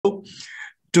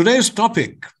Today's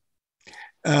topic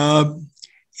uh,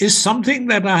 is something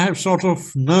that I have sort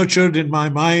of nurtured in my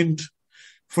mind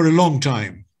for a long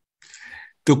time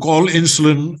to call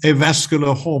insulin a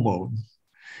vascular hormone.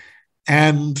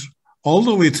 And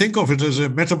although we think of it as a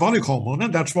metabolic hormone,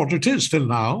 and that's what it is till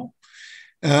now,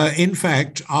 in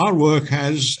fact, our work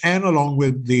has, and along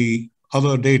with the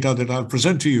other data that I'll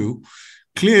present to you,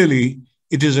 clearly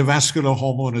it is a vascular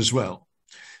hormone as well.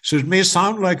 So it may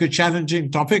sound like a challenging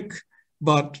topic,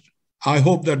 but I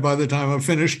hope that by the time I've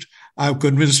finished, I've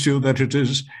convinced you that it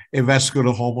is a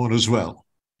vascular hormone as well.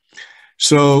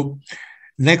 So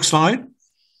next slide.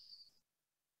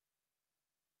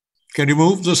 Can you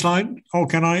move the slide? Or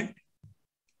can I?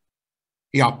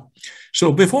 Yeah.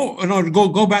 So before, no,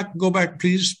 go back,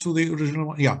 please, to the original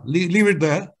one. Yeah, leave it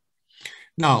there.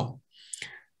 Now,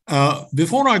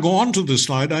 before I go on to this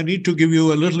slide, I need to give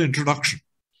you a little introduction.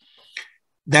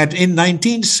 That in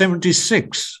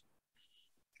 1976,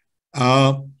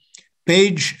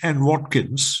 Page and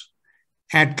Watkins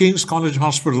at King's College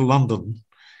Hospital, London,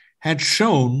 had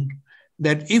shown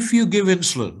that if you give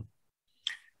insulin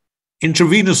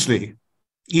intravenously,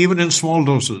 even in small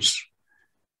doses,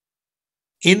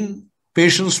 in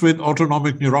patients with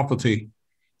autonomic neuropathy,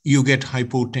 you get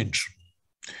hypotension.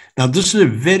 Now, this is a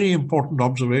very important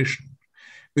observation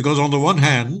because on the one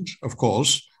hand, of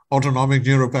course, autonomic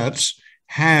neuropaths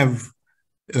have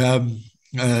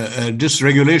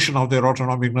dysregulation of their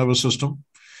autonomic nervous system,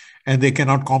 and they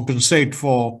cannot compensate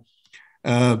for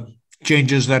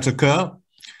changes that occur.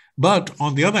 But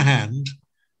on the other hand,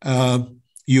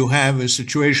 you have a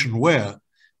situation where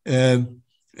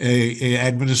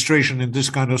administration in this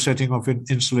kind of setting of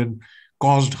insulin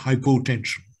caused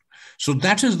hypotension. So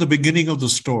that is the beginning of the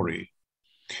story.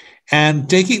 And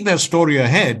taking that story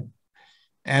ahead,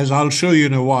 as I'll show you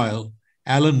in a while,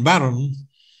 Alan Barron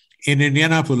in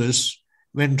Indianapolis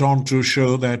went on to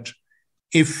show that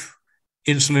if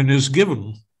insulin is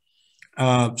given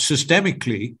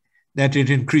systemically, that it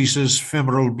increases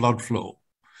femoral blood flow.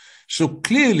 So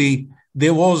clearly,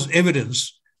 there was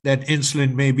evidence that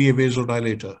insulin may be a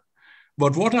vasodilator.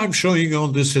 But what I'm showing you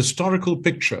on this historical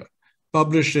picture,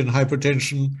 published in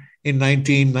Hypertension in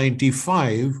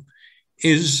 1995,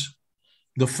 is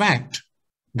the fact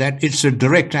that it's a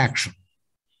direct action.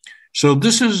 So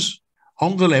this is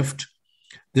on the left,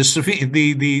 the cephalic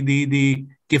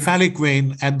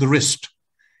vein at the wrist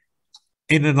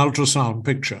in an ultrasound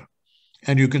picture.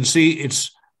 And you can see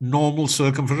its normal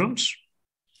circumference.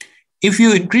 If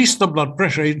you increase the blood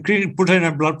pressure, put in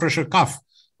a blood pressure cuff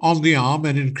on the arm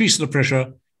and increase the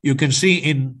pressure, you can see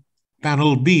in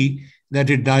panel B that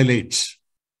it dilates.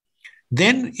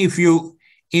 Then if you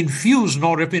infuse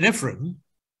norepinephrine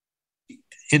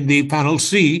in the panel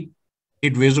C,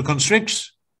 it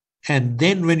vasoconstricts. And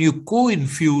then when you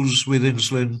co-infuse with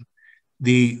insulin,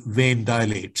 the vein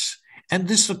dilates. And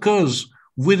this occurs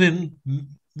within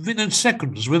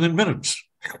seconds, within minutes.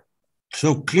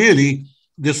 So clearly,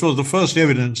 this was the first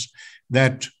evidence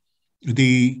that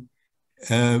the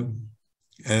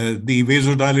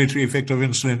vasodilatory effect of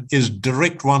insulin is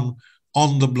direct one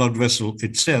on the blood vessel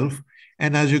itself.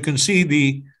 And as you can see,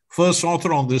 the first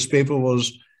author on this paper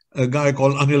was a guy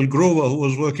called Anil Grover, who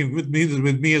was working with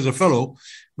me as a fellow,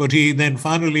 but he then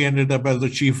finally ended up as the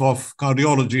chief of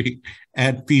cardiology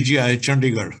at PGI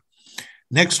Chandigarh.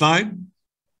 Next slide.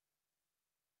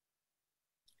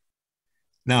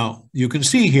 Now, you can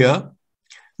see here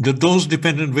the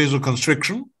dose-dependent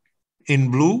vasoconstriction in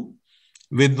blue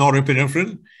with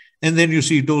norepinephrine, and then you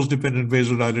see dose-dependent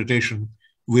vasodilatation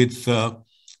with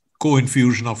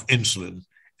co-infusion of insulin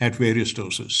at various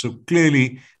doses. So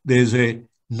clearly, there's a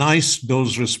nice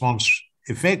dose-response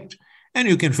effect, and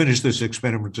you can finish this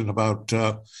experiment in about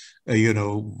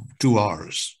 2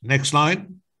 hours. Next slide.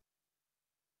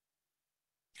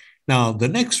 Now, the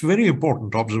next very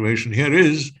important observation here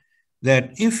is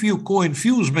that if you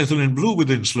co-infuse methylene blue with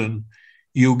insulin,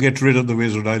 you get rid of the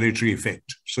vasodilatory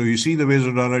effect. So you see the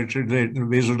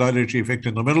vasodilatory effect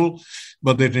in the middle,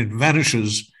 but then it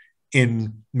vanishes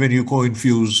when you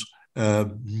co-infuse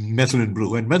methylene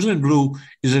blue. And methylene blue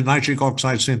is a nitric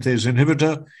oxide synthase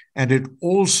inhibitor, and it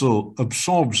also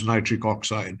absorbs nitric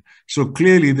oxide. So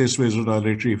clearly this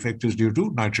vasodilatory effect is due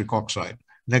to nitric oxide.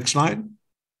 Next slide.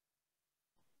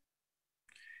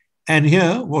 And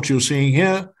here, what you're seeing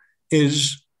here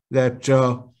is that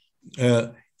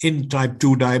in type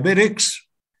 2 diabetics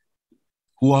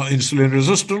who are insulin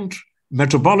resistant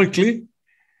metabolically,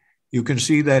 you can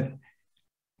see that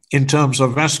in terms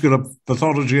of vascular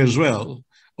pathology as well,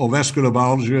 or vascular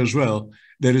biology as well,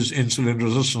 there is insulin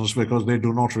resistance because they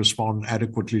do not respond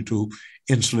adequately to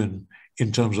insulin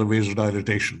in terms of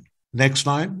vasodilatation. Next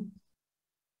slide.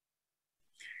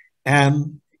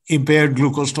 And impaired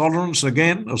glucose tolerance,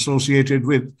 again, associated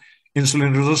with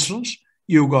insulin resistance,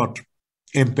 you got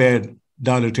impaired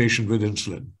dilatation with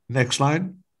insulin. Next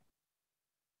slide.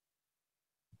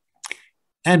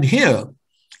 And here,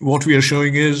 what we are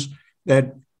showing is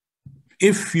that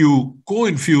if you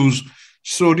co-infuse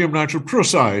sodium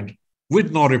nitroprusside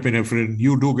with norepinephrine,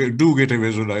 you do get a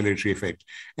vasodilatory effect.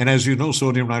 And as you know,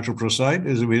 sodium nitroprusside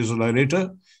is a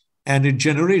vasodilator, and it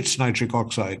generates nitric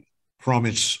oxide from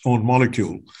its own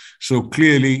molecule. So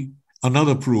clearly,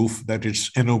 another proof that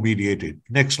it's NO-mediated.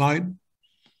 Next slide.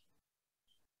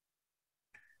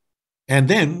 And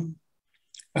then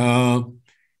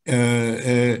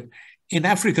in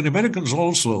African Americans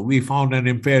also, we found an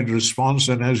impaired response.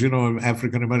 And as you know,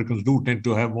 African Americans do tend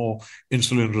to have more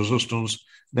insulin resistance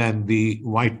than the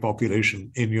white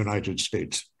population in the United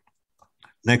States.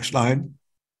 Next slide.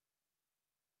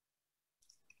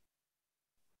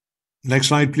 Next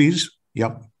slide, please.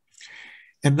 Yep.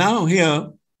 And now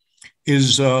here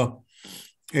is go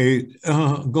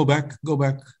back.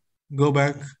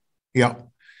 Yeah.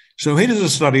 So here is a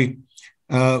study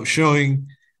showing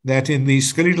that in the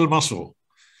skeletal muscle,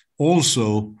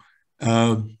 also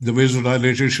the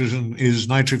vasodilation is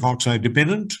nitric oxide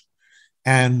dependent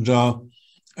and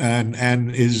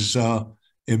is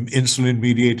insulin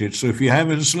mediated. So if you have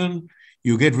insulin,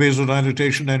 you get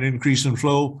vasodilatation and increase in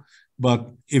flow.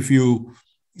 But if you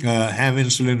have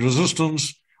insulin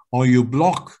resistance or you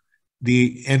block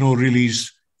the NO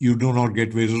release, you do not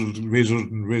get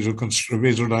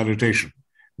vasodilatation.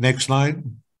 Next slide.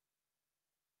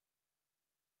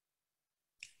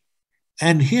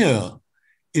 And here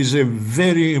is a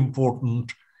very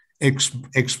important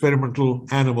experimental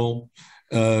animal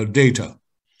data.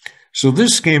 So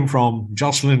this came from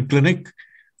Joslin Clinic,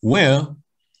 where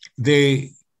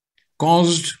they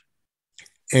caused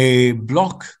a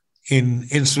block in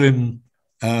insulin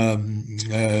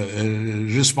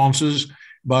responses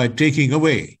by taking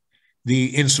away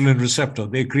the insulin receptor.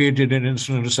 They created an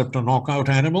insulin receptor knockout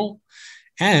animal.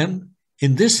 And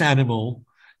in this animal,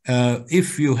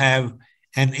 if you have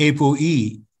an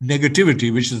ApoE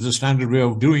negativity, which is the standard way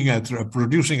of doing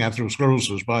producing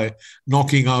atherosclerosis by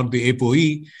knocking out the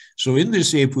ApoE. So in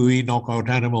this ApoE knockout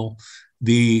animal,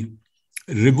 the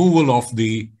removal of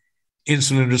the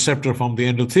insulin receptor from the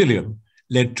endothelium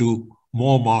led to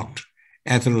more marked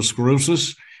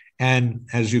atherosclerosis. And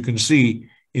as you can see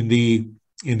in the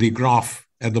graph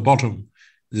at the bottom,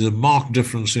 there's a marked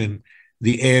difference in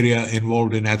the area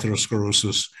involved in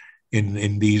atherosclerosis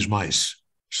in these mice.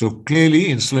 So clearly,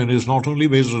 insulin is not only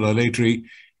vasodilatory,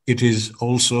 it is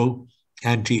also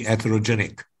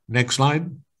anti-atherogenic. Next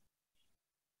slide.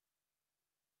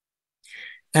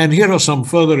 And here are some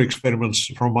further experiments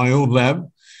from my own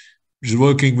lab, which is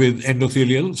working with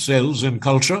endothelial cells in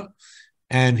culture.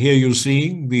 And here you're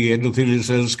seeing the endothelial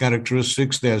cells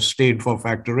characteristics. They're stained for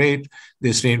factor VIII,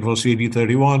 they're stained for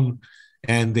CD31,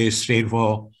 and they stain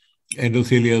for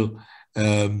endothelial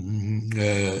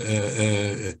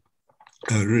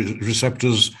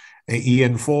receptors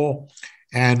EN4.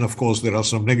 And of course, there are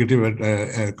some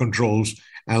negative controls,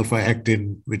 alpha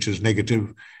actin, which is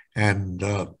negative. And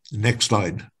next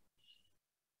slide.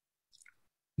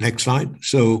 Next slide.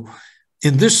 So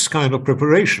in this kind of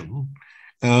preparation,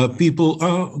 people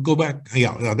go back.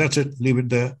 Yeah, that's it. Leave it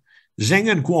there. Zheng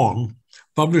and Kwon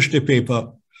published a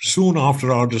paper soon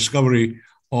after our discovery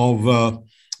of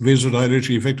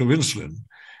vasodilatory effect of insulin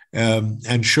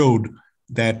and showed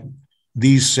that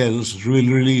these cells will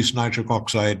release nitric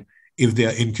oxide if they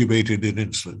are incubated in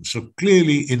insulin. So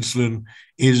clearly, insulin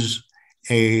is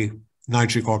a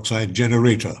nitric oxide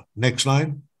generator. Next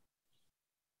slide.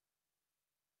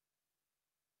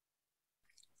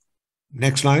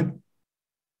 Next slide.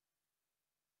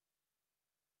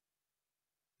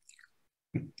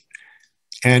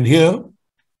 And here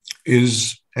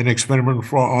is an experiment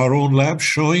for our own lab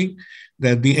showing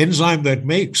that the enzyme that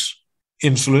makes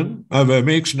insulin,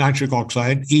 makes nitric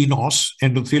oxide, eNOS,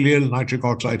 endothelial nitric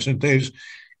oxide synthase,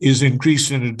 is increased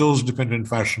in a dose-dependent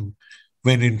fashion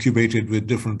when incubated with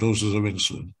different doses of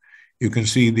insulin. You can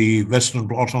see the Western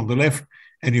blot on the left,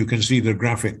 and you can see the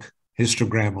graphic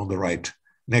histogram on the right.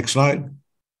 Next slide.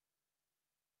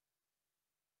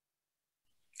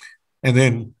 And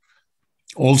then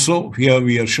also here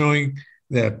we are showing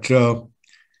that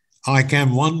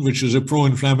ICAM1, which is a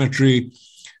pro-inflammatory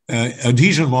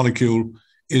adhesion molecule,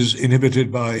 is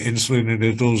inhibited by insulin in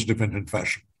a dose-dependent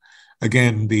fashion.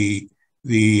 Again, the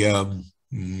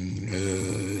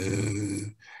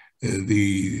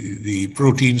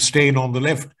protein stain on the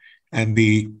left and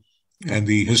the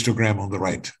histogram on the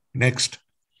right. Next.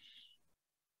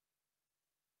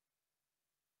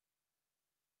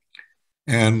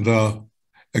 And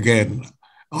again,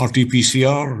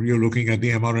 RT-PCR, you're looking at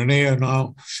the mRNA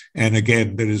now. And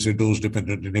again, there is a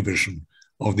dose-dependent inhibition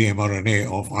of the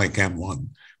mRNA of ICAM1,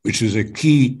 which is a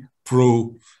key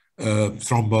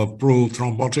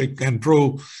pro-thrombotic and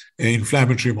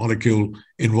pro-inflammatory molecule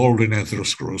involved in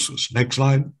atherosclerosis. Next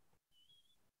slide.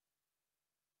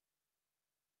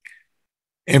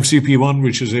 MCP1,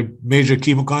 which is a major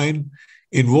chemokine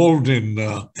involved in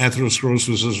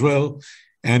atherosclerosis as well,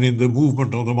 and in the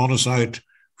movement of the monocyte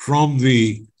from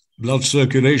the blood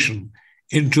circulation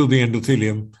into the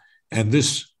endothelium. And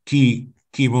this key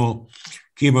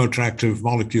chemoattractive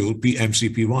molecule,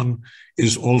 MCP1,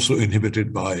 is also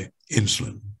inhibited by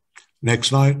insulin. Next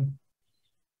slide.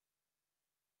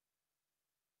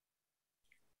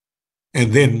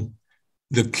 And then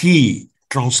the key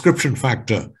transcription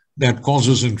factor that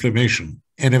causes inflammation,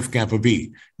 NF-kappa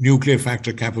B, nuclear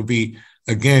factor kappa B,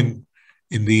 again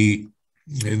in the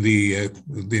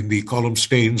column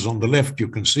stains on the left, you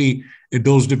can see a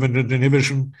dose-dependent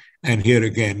inhibition, and here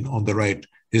again on the right,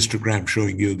 histogram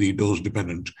showing you the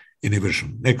dose-dependent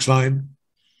inhibition. Next slide.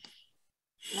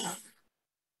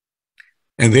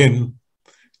 And then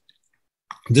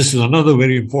this is another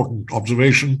very important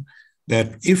observation,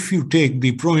 that if you take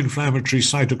the pro-inflammatory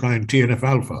cytokine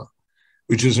TNF-alpha,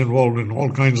 which is involved in all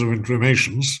kinds of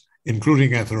inflammations,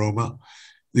 including atheroma,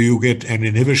 you get an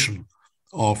inhibition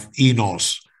of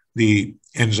eNOS, the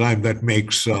enzyme that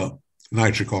makes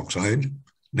nitric oxide.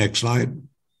 Next slide.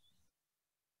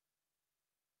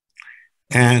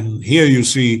 And here you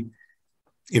see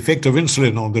effect of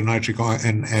insulin on the nitric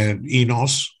and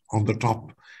eNOS on the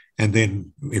top. And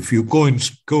then if you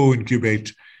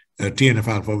co-incubate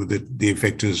TNF-alpha with it, the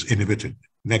effect is inhibited.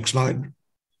 Next slide.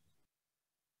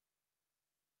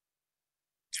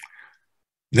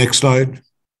 Next slide.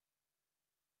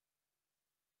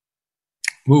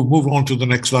 Move on to the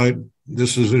next slide.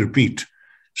 This is a repeat.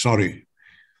 Sorry.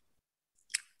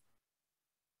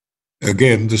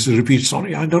 Again, this is a repeat.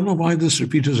 Sorry, I don't know why this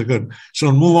repeat is occurred. So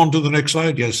move on to the next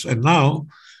slide. Yes. And now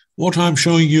what I'm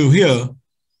showing you here,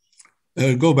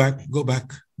 go back.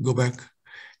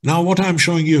 Now what I'm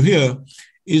showing you here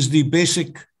is the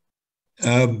basic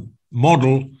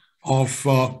model of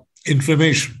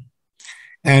inflammation.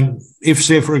 And if,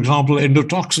 say, for example,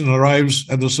 endotoxin arrives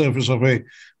at the surface of a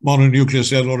mononuclear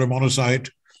cell or a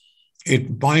monocyte,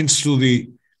 it binds to the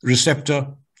receptor,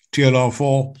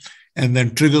 TLR4, and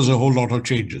then triggers a whole lot of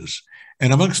changes.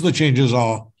 And amongst the changes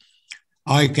are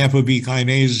I-kappa B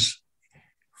kinase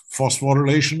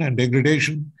phosphorylation and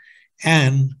degradation,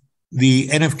 and the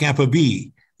NF-kappa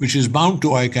B, which is bound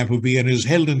to I-kappa B and is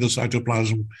held in the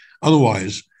cytoplasm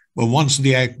otherwise. But once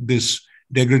this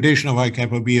degradation of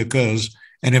I-kappa B occurs,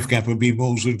 NF-kappa B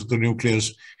moves into the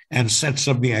nucleus and sets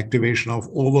up the activation of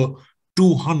over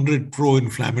 200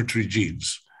 pro-inflammatory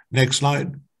genes. Next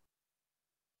slide.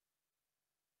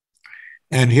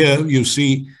 And here you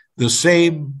see the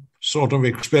same sort of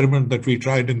experiment that we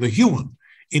tried in the human,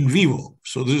 in vivo.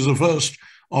 So this is the first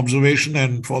observation,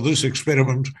 and for this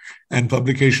experiment and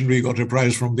publication, we got a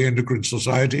prize from the Endocrine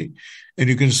Society. And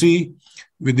you can see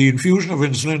with the infusion of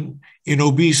insulin in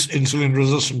obese,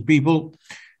 insulin-resistant people,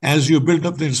 as you build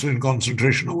up the insulin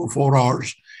concentration over 4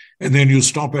 hours, and then you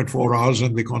stop at 4 hours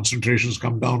and the concentrations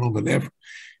come down on the left.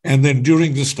 And then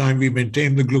during this time, we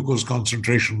maintain the glucose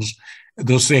concentrations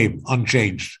the same,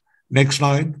 unchanged. Next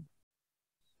slide.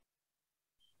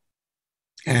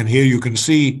 And here you can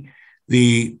see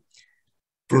the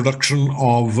production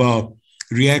of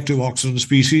reactive oxygen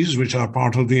species, which are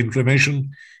part of the inflammation,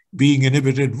 being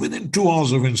inhibited within 2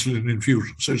 hours of insulin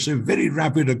infusion. So it's a very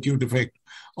rapid acute effect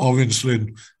of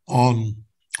insulin on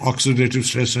oxidative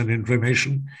stress and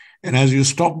inflammation. And as you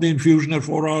stop the infusion at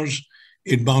 4 hours,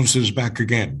 it bounces back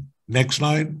again. Next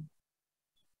slide.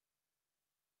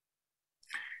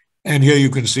 And here you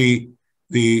can see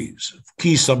the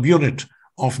key subunit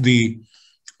of the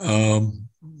NADPH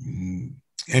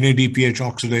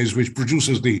oxidase, which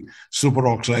produces the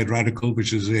superoxide radical,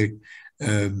 which is a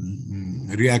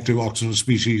reactive oxygen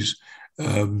species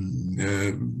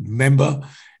member.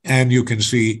 And you can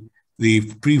see the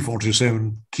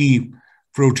pre-47 key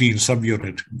protein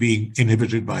subunit being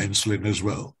inhibited by insulin as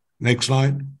well. Next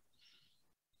slide.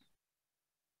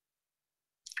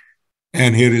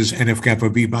 And here is NF-kappa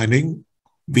B binding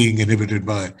being inhibited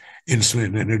by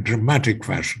insulin in a dramatic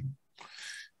fashion.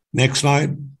 Next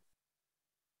slide.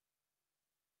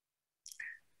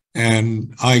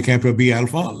 And I-kappa B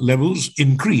alpha levels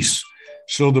increase.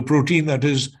 So the protein that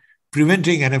is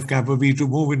preventing NF-kappa B to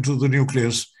move into the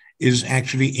nucleus is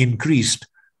actually increased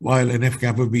while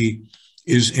NF-kappa B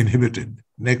is inhibited.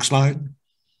 Next slide.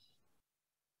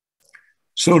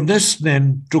 So this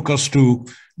then took us to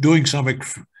doing some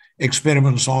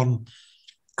experiments on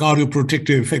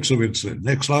cardioprotective effects of insulin.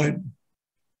 Next slide.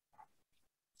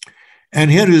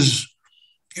 And here is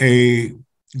a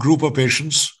group of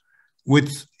patients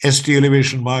with ST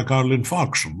elevation myocardial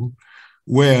infarction,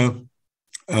 where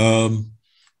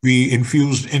we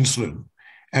infused insulin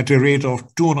at a rate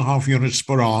of 2.5 units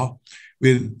per hour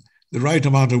with the right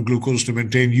amount of glucose to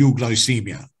maintain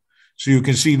euglycemia. So you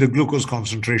can see the glucose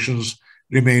concentrations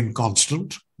remain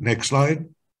constant. Next slide.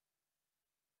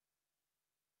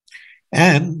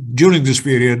 And during this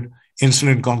period,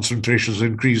 insulin concentrations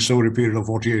increased over a period of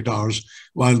 48 hours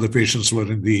while the patients were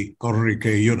in the coronary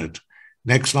care unit.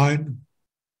 Next slide.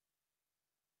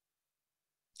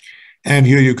 And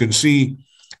here you can see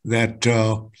that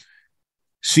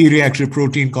C-reactive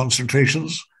protein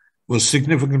concentrations was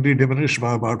significantly diminished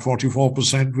by about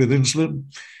 44% with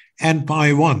insulin, and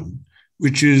Pi1,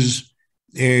 which is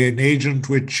an agent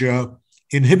which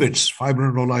inhibits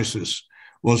fibrinolysis,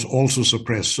 was also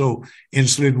suppressed. So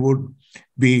insulin would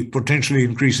be potentially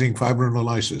increasing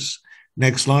fibrinolysis.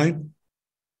 Next slide.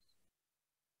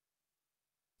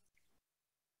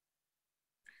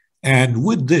 And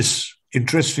with this,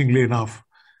 interestingly enough,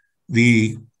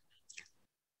 the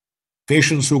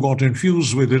patients who got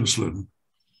infused with insulin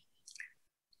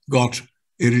got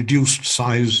a reduced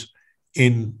size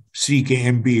in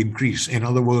CKMB increase. In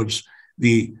other words,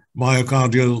 the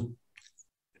myocardial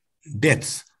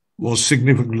death was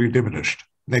significantly diminished.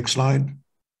 Next slide.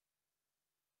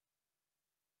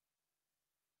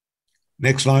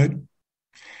 Next slide.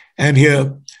 And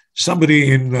here,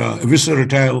 somebody in Visser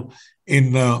et al.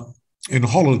 In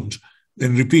Holland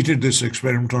then repeated this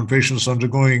experiment on patients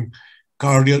undergoing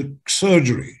cardiac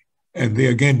surgery. And they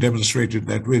again demonstrated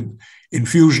that with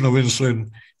infusion of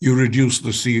insulin, you reduce the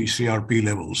CRP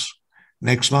levels.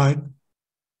 Next slide.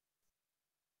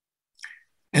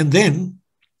 And then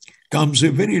comes a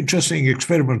very interesting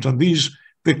experiment. And these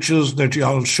pictures that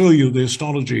I'll show you, the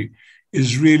histology,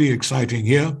 is really exciting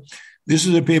here. This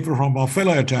is a paper from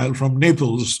Marfella et al. From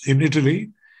Naples in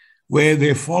Italy, where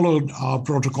they followed our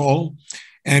protocol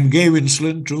and gave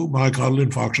insulin to myocardial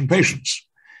infarction patients.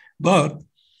 But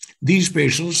these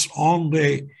patients on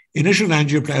the initial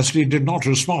angioplasty did not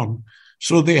respond,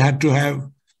 so they had to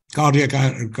have cardiac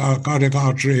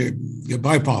artery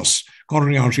bypass,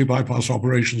 coronary artery bypass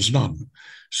operations done.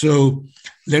 So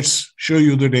let's show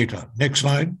you the data. Next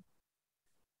slide.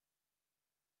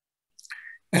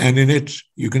 And in it,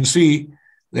 you can see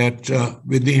that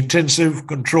with the intensive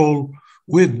control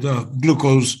with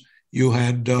glucose, you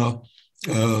had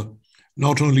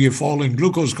not only a fall in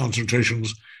glucose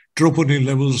concentrations, troponin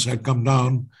levels had come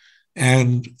down,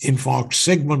 and infarct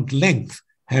segment length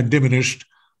had diminished,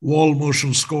 wall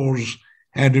motion scores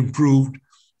had improved,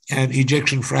 and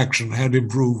ejection fraction had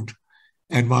improved,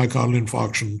 and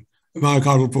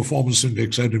myocardial performance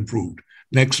index had improved.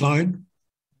 Next slide.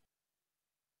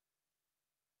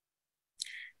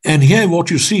 And here what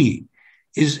you see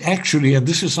is actually, and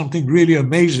this is something really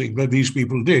amazing that these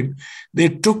people did, they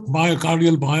took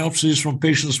myocardial biopsies from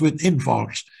patients with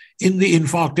infarcts in the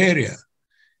infarct area.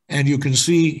 And you can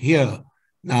see here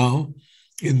now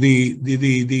in the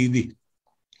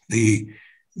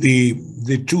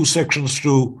two sections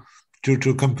to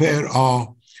compare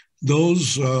are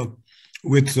those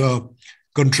with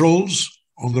controls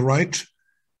on the right,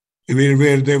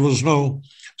 where there was no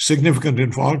significant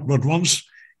infarct, but once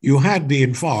you had the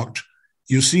infarct,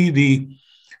 you see the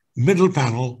middle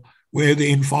panel where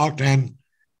the infarct and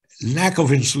lack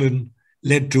of insulin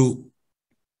led to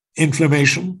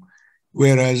inflammation,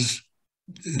 whereas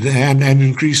an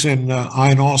increase in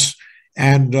iron-os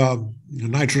and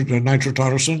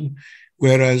nitrotyrosine,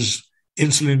 whereas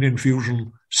insulin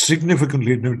infusion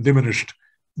significantly diminished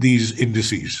these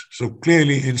indices. So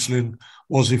clearly insulin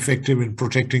was effective in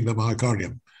protecting the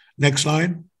myocardium. Next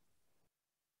slide.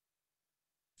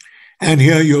 And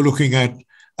here you're looking at,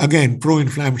 again,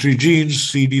 pro-inflammatory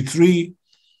genes, CD3,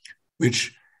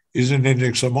 which is an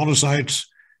index of monocytes,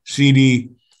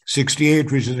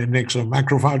 CD68, which is an index of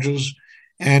macrophages,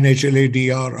 and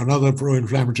HLA-DR, another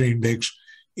pro-inflammatory index.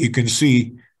 You can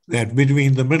see that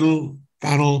between the middle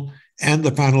panel and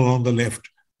the panel on the left,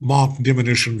 marked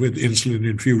diminution with insulin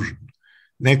infusion.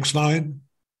 Next slide.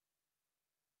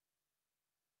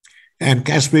 And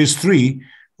caspase-3,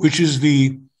 which is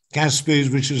the caspase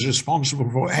which is responsible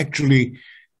for actually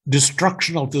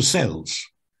destruction of the cells.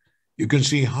 You can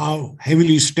see how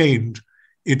heavily stained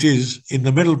it is in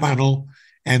the middle panel,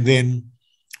 and then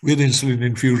with insulin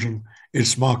infusion,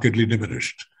 it's markedly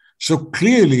diminished. So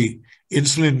clearly,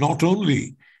 insulin not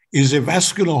only is a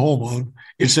vascular hormone.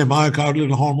 It's a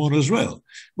myocardial hormone as well.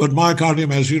 But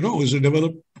myocardium, as you know, is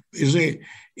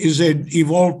an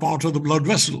evolved part of the blood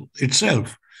vessel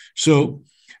itself. So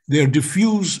there are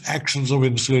diffuse actions of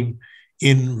insulin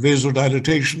in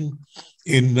vasodilatation,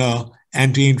 in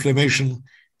anti-inflammation,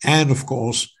 and of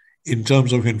course, in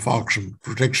terms of infarction,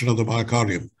 protection of the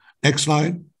myocardium. Next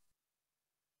slide.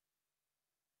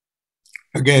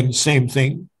 Again, same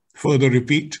thing, further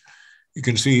repeat. You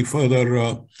can see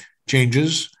further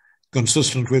changes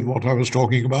consistent with what I was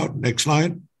talking about. Next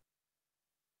slide.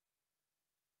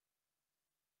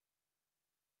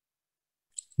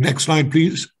 Next slide,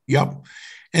 please. Yep.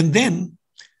 And then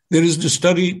there is the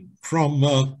study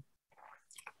from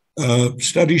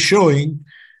study showing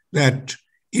that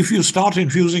if you start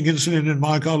infusing insulin in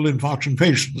myocardial infarction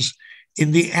patients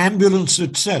in the ambulance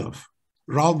itself,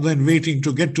 rather than waiting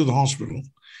to get to the hospital,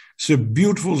 it's a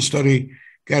beautiful study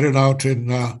carried out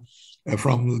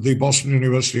from the Boston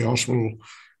University Hospital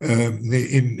in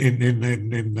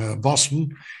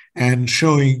Boston, and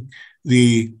showing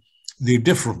the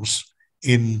difference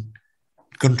in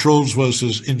controls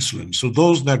versus insulin. So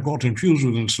those that got infused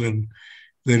with insulin,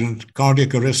 their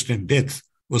cardiac arrest and death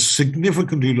was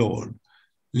significantly lowered,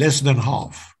 less than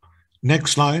half.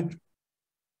 Next slide.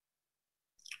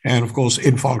 And of course,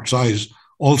 infarct size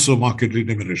also markedly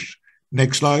diminished.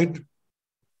 Next slide.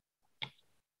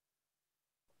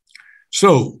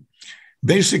 So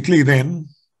basically then,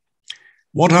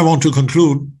 what I want to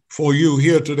conclude for you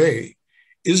here today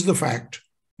is the fact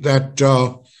that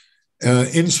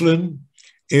insulin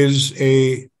is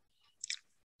a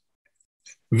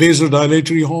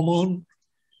vasodilatory hormone.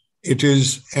 It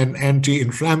is an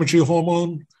anti-inflammatory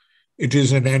hormone. It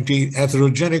is an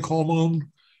anti-atherogenic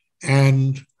hormone.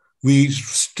 And we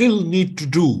still need to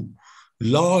do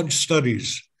large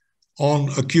studies on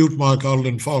acute myocardial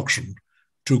infarction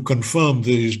to confirm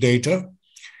these data.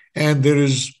 And there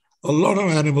is a lot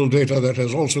of animal data that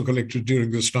has also collected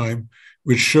during this time,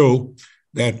 which show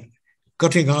that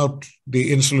cutting out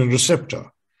the insulin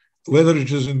receptor, whether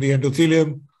it is in the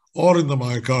endothelium or in the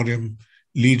myocardium,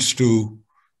 leads to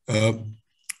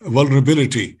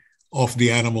vulnerability of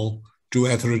the animal to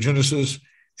atherogenesis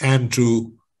and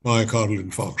to myocardial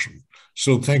infarction.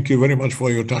 So thank you very much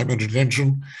for your time and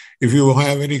attention. If you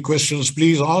have any questions,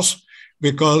 please ask,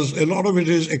 because a lot of it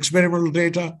is experimental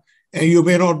data, and you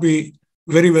may not be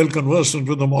very well conversant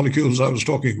with the molecules I was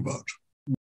talking about.